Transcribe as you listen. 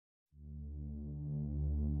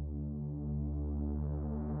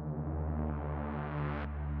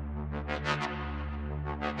Hello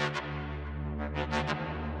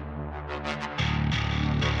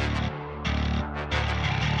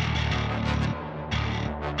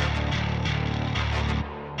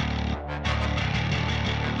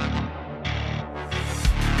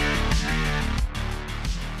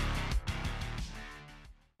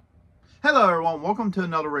everyone, welcome to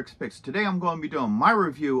another Rick's Picks. Today I'm going to be doing my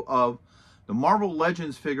review of the Marvel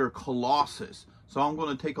Legends figure Colossus. So I'm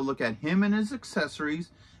going to take a look at him and his accessories,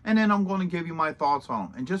 and then I'm going to give you my thoughts on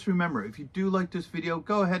him. And just remember, if you do like this video,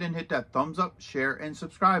 go ahead and hit that thumbs up, share, and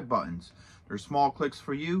subscribe buttons. They're small clicks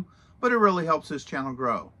for you, but it really helps this channel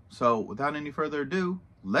grow. So without any further ado,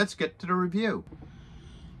 let's get to the review.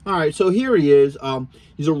 Alright, so here he is.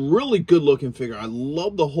 He's a really good looking figure. I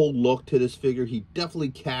love the whole look to this figure. He definitely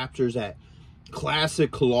captures that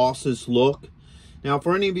classic Colossus look. Now,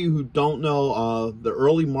 for any of you who don't know, the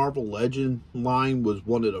early Marvel Legend line was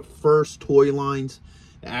one of the first toy lines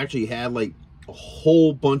that actually had like a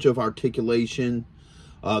whole bunch of articulation.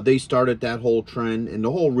 They started that whole trend, and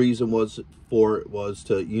the whole reason was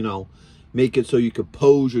to, you know, make it so you could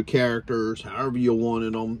pose your characters however you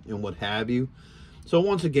wanted them and what have you. So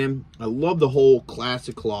once again, I love the whole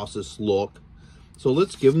classic Colossus look. So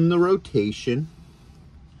let's give him the rotation.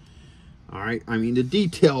 All right, I mean, the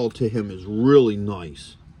detail to him is really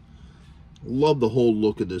nice. Love the whole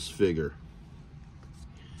look of this figure.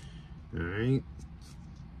 All right.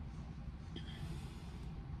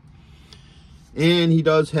 And he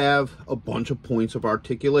does have a bunch of points of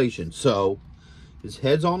articulation. So his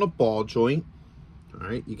head's on a ball joint. All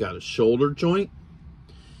right, you got a shoulder joint,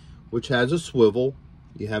 which has a swivel.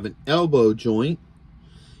 You have an elbow joint.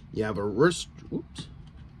 You have a wrist, oops.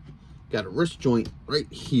 Got a wrist joint right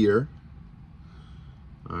here.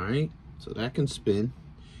 All right, so that can spin.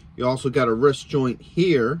 You also got a wrist joint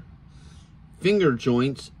here, finger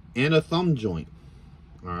joints, and a thumb joint.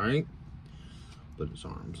 All right, put his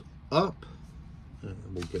arms up, and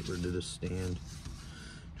we'll get rid of the stand.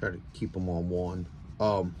 Try to keep them on one.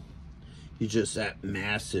 He's just that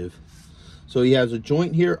massive. So he has a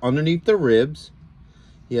joint here underneath the ribs.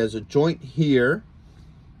 He has a joint here,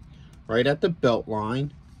 right at the belt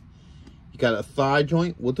line. You got a thigh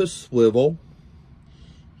joint with a swivel.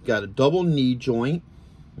 You got a double knee joint,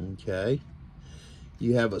 okay.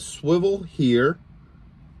 You have a swivel here.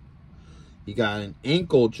 You got an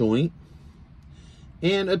ankle joint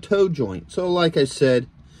and a toe joint. So like I said,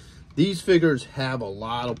 these figures have a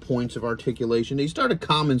lot of points of articulation. They started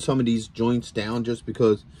calming some of these joints down just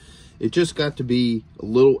because it just got to be a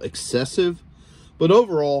little excessive. But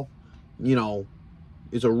overall, you know,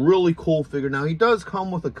 it's a really cool figure. Now, he does come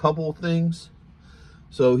with a couple of things.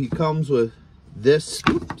 So he comes with this,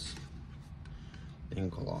 oops, in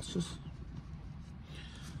Colossus.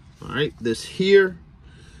 All right, this here,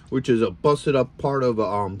 which is a busted up part of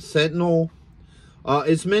a Sentinel.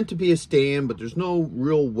 It's meant to be a stand, but there's no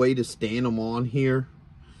real way to stand them on here.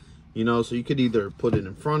 You know, so you could either put it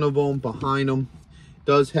in front of them, behind them. It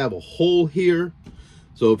does have a hole here.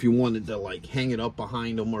 So if you wanted to like hang it up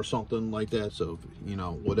behind them or something like that, so, you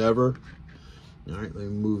know, whatever. All right, let me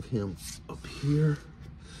move him up here.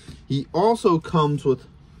 He also comes with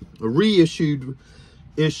a reissued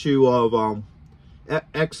issue of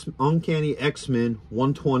Uncanny X-Men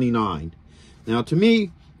 129. Now, to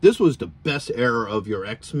me, this was the best era of your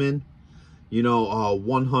X-Men. You know,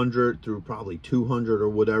 100 through probably 200 or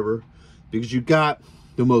whatever. Because you got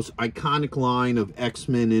the most iconic line of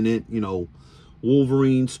X-Men in it, you know,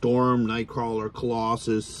 Wolverine, Storm, Nightcrawler,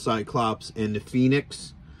 Colossus, Cyclops, and the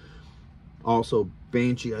Phoenix. Also,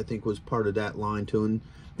 Banshee, I think, was part of that line too. And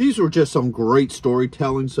these were just some great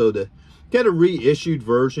storytelling. So to get a reissued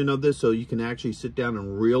version of this so you can actually sit down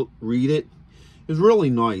and read it is really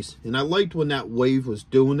nice. And I liked when that wave was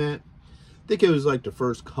doing that. I think it was like the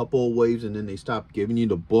first couple of waves, and then they stopped giving you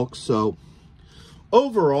the books. So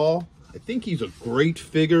overall, I think he's a great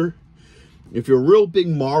figure. If you're a real big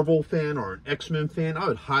Marvel fan or an X-Men fan, I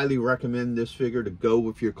would highly recommend this figure to go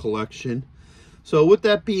with your collection. So with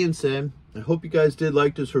that being said, I hope you guys did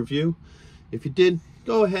like this review. If you did,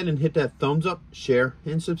 go ahead and hit that thumbs up, share,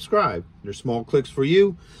 and subscribe. They're small clicks for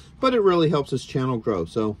you, but it really helps this channel grow.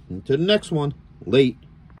 So until the next one, late.